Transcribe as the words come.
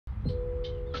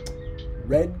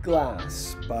Red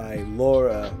Glass by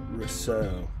Laura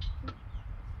Rousseau.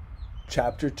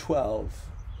 Chapter 12,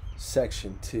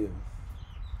 Section 2.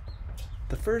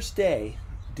 The first day,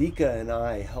 Dika and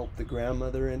I helped the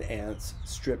grandmother and aunts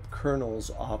strip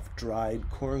kernels off dried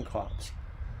corn cobs.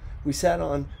 We sat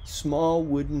on small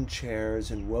wooden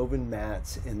chairs and woven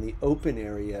mats in the open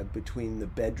area between the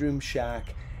bedroom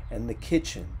shack and the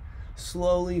kitchen,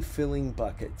 slowly filling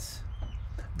buckets.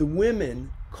 The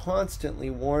women constantly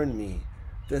warned me,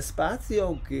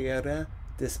 "Despacio, Guerra,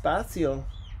 despacio."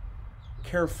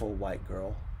 Careful, white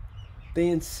girl. They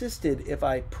insisted if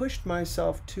I pushed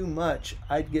myself too much,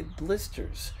 I'd get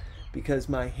blisters because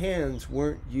my hands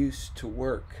weren't used to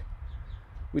work.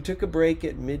 We took a break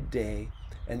at midday,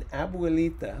 and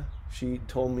Abuelita, she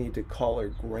told me to call her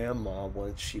grandma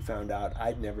once she found out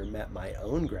I'd never met my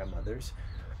own grandmothers,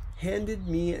 handed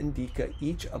me and Dika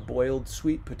each a boiled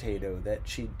sweet potato that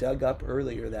she dug up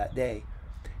earlier that day.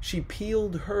 She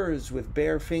peeled hers with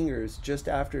bare fingers just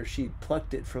after she'd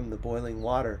plucked it from the boiling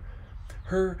water.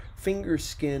 Her finger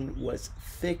skin was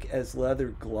thick as leather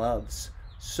gloves,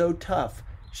 so tough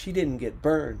she didn't get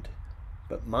burned.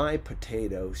 But my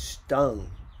potato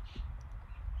stung.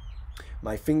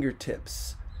 My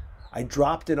fingertips. I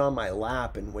dropped it on my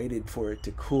lap and waited for it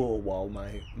to cool while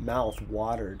my mouth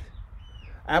watered.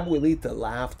 Abuelita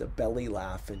laughed a belly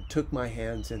laugh and took my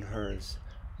hands in hers.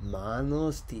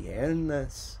 "Manos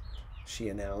tiernas," she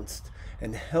announced,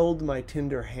 and held my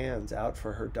tender hands out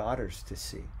for her daughters to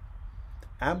see.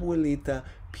 Abuelita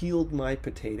peeled my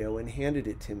potato and handed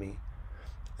it to me.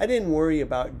 I didn't worry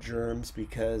about germs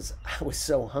because I was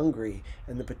so hungry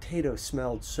and the potato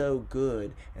smelled so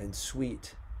good and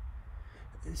sweet.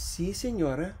 "Si,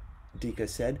 señora," Dika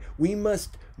said. "We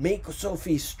must make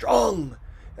Sophie strong.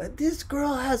 This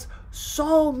girl has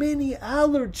so many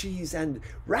allergies and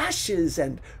rashes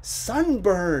and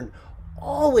sunburn.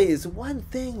 Always one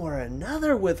thing or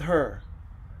another with her."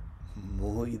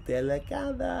 "Muy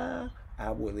delicada,"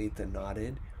 Abuelita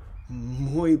nodded.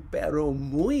 "Muy pero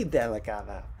muy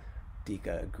delicada,"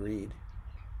 Dika agreed.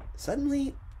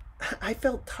 Suddenly, I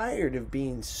felt tired of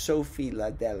being Sophie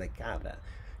la Delicada,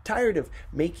 tired of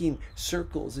making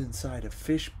circles inside a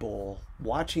fishbowl,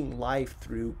 watching life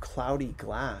through cloudy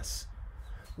glass.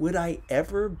 Would I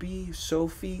ever be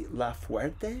Sophie la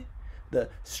Fuerte, the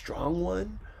strong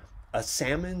one, a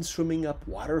salmon swimming up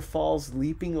waterfalls,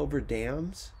 leaping over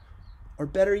dams? Or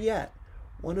better yet,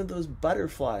 one of those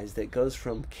butterflies that goes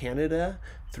from Canada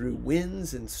through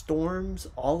winds and storms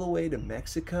all the way to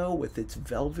Mexico with its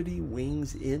velvety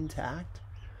wings intact?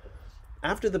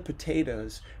 After the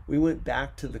potatoes, we went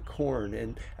back to the corn,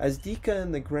 and as Dika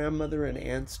and the grandmother and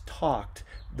aunts talked,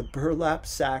 the burlap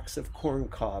sacks of corn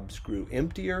cobs grew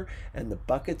emptier and the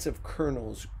buckets of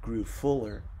kernels grew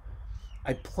fuller.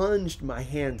 I plunged my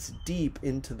hands deep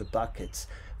into the buckets,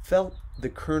 felt the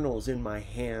kernels in my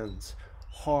hands,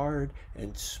 hard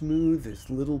and smooth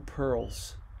as little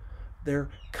pearls.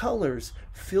 Their colors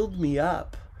filled me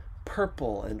up,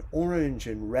 purple and orange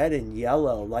and red and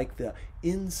yellow, like the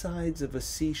insides of a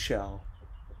seashell.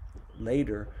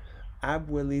 Later,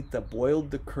 Abuelita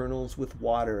boiled the kernels with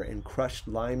water and crushed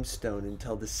limestone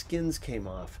until the skins came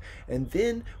off, and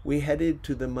then we headed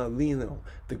to the molino,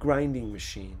 the grinding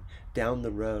machine, down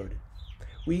the road.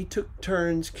 We took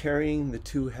turns carrying the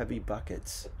two heavy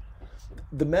buckets.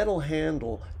 The metal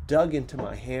handle dug into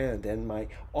my hand, and my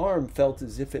arm felt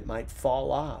as if it might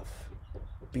fall off.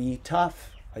 "Be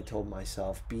tough," I told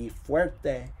myself, "be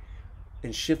fuerte,"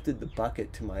 and shifted the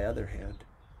bucket to my other hand.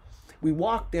 We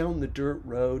walked down the dirt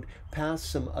road past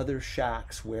some other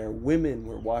shacks where women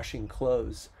were washing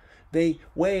clothes. They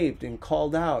waved and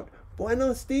called out,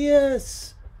 "Buenos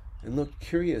dias," and looked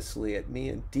curiously at me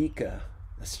and Dika,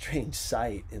 a strange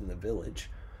sight in the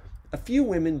village. A few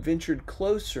women ventured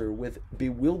closer with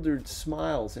bewildered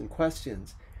smiles and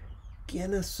questions.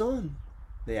 "¿Quiénes son?"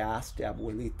 they asked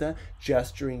Abuelita,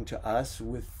 gesturing to us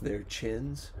with their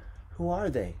chins. "Who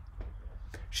are they?"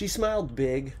 She smiled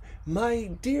big.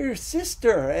 "My dear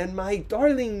sister and my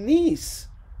darling niece."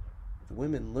 The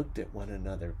women looked at one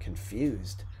another,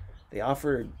 confused. They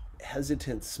offered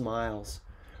hesitant smiles.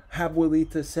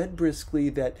 Abuelita said briskly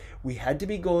that we had to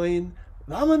be going.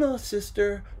 "Vámonos,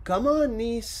 sister. Come on,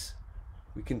 niece."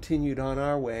 We continued on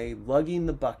our way, lugging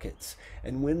the buckets,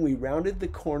 and when we rounded the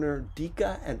corner,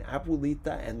 Dika and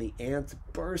Abuelita and the aunts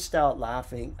burst out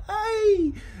laughing.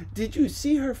 "Ay! Did you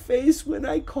see her face when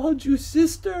I called you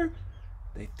sister?"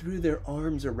 They threw their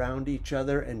arms around each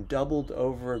other and doubled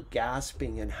over,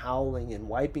 gasping and howling and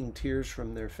wiping tears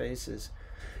from their faces.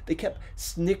 They kept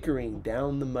snickering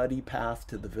down the muddy path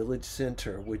to the village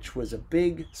center, which was a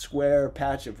big square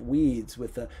patch of weeds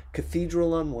with a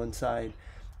cathedral on one side,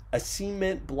 a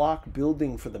cement block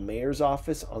building for the mayor's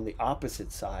office on the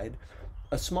opposite side,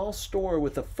 a small store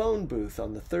with a phone booth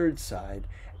on the third side,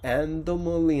 and the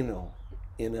molino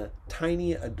in a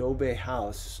tiny adobe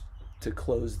house to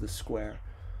close the square.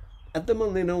 At the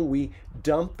molino, we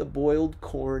dumped the boiled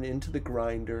corn into the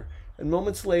grinder, and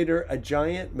moments later, a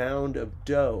giant mound of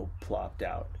dough plopped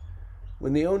out.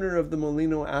 When the owner of the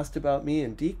molino asked about me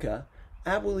and Dika,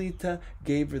 Abuelita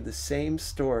gave her the same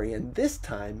story, and this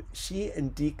time she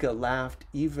and Dika laughed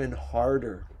even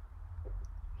harder.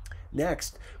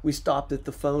 Next, we stopped at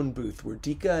the phone booth where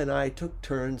Dika and I took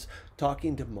turns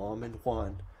talking to Mom and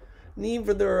Juan.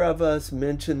 Neither of us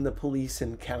mentioned the police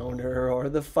encounter or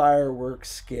the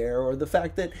fireworks scare or the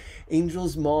fact that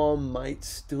Angel's mom might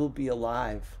still be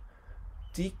alive.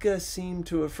 Dika seemed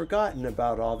to have forgotten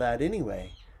about all that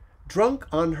anyway. Drunk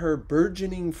on her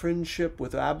burgeoning friendship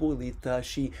with Abuelita,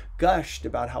 she gushed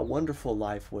about how wonderful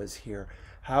life was here,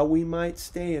 how we might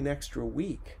stay an extra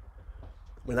week.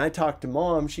 When I talked to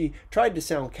Mom, she tried to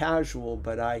sound casual,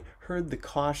 but I heard the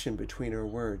caution between her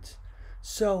words.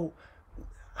 "So,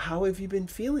 how have you been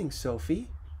feeling, Sophie?"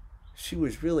 She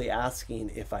was really asking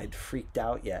if I'd freaked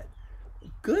out yet.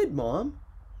 "Good, Mom."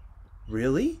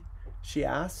 "Really?" she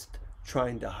asked,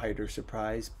 trying to hide her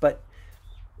surprise. "But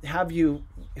have you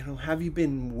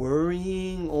been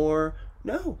worrying or—"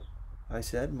 "No," I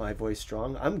said, my voice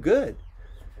strong. "I'm good."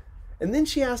 And then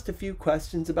she asked a few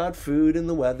questions about food and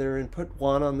the weather and put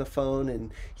Juan on the phone,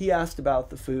 and he asked about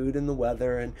the food and the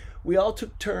weather, and we all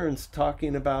took turns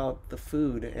talking about the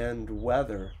food and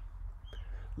weather.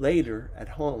 Later, at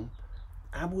home,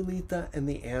 Abuelita and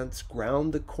the aunts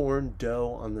ground the corn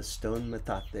dough on the stone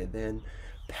metate, then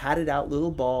patted out little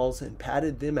balls and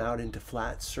patted them out into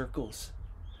flat circles.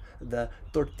 The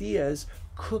tortillas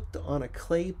cooked on a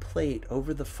clay plate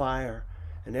over the fire,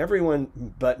 and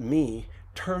everyone but me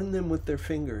turned them with their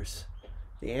fingers.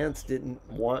 The aunts didn't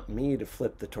want me to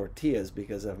flip the tortillas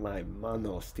because of my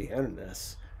manos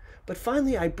tiernas. But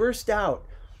finally I burst out,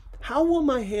 "How will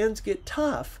my hands get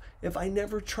tough if I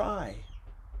never try?"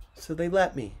 So they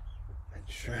let me. And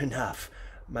sure enough,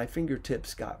 my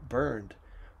fingertips got burned.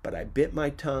 But I bit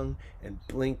my tongue and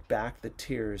blinked back the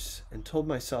tears and told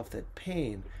myself that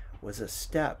pain was a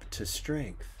step to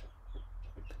strength.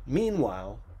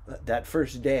 Meanwhile, that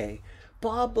first day,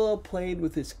 Pablo played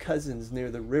with his cousins near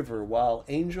the river while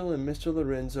Angel and Mr.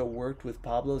 Lorenzo worked with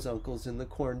Pablo's uncles in the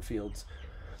cornfields.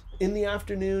 In the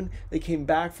afternoon, they came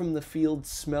back from the fields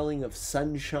smelling of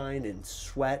sunshine and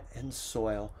sweat and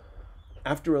soil.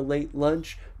 After a late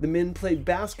lunch, the men played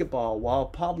basketball while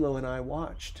Pablo and I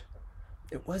watched.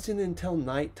 It wasn't until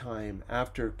nighttime,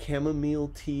 after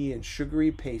chamomile tea and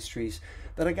sugary pastries,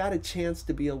 that I got a chance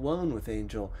to be alone with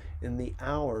Angel in the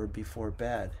hour before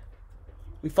bed.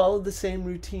 We followed the same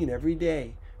routine every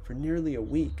day for nearly a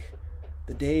week.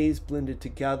 The days blended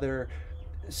together.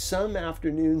 Some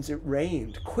afternoons it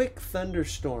rained, quick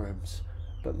thunderstorms,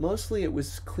 but mostly it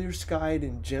was clear-skied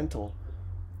and gentle.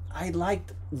 I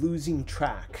liked losing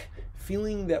track,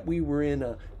 feeling that we were in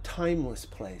a timeless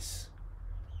place.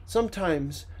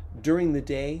 Sometimes, during the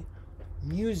day,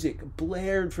 music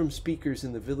blared from speakers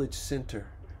in the village center.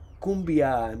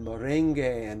 Cumbia and merengue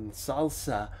and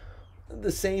salsa.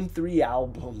 The same 3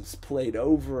 albums played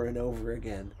over and over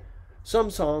again. Some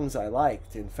songs I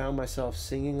liked and found myself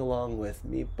singing along with.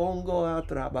 "Me pongo a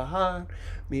trabajar,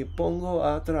 me pongo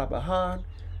a trabajar."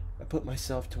 I put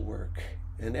myself to work,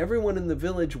 and everyone in the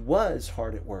village was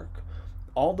hard at work.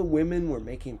 All the women were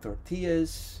making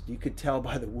tortillas. You could tell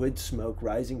by the wood smoke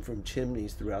rising from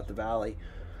chimneys throughout the valley.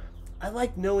 I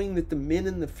liked knowing that the men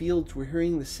in the fields were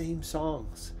hearing the same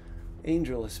songs,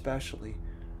 Angel especially.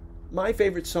 My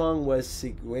favorite song was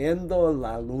Siguiendo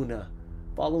la Luna,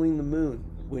 Following the Moon,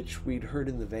 which we'd heard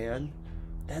in the van.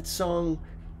 That song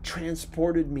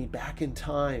transported me back in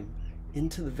time,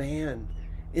 into the van,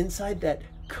 inside that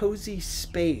cozy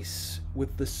space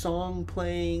with the song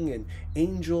playing and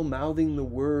Angel mouthing the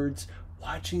words,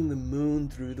 watching the moon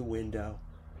through the window.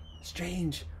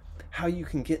 Strange how you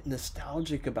can get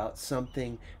nostalgic about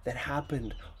something that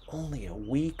happened only a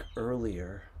week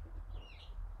earlier.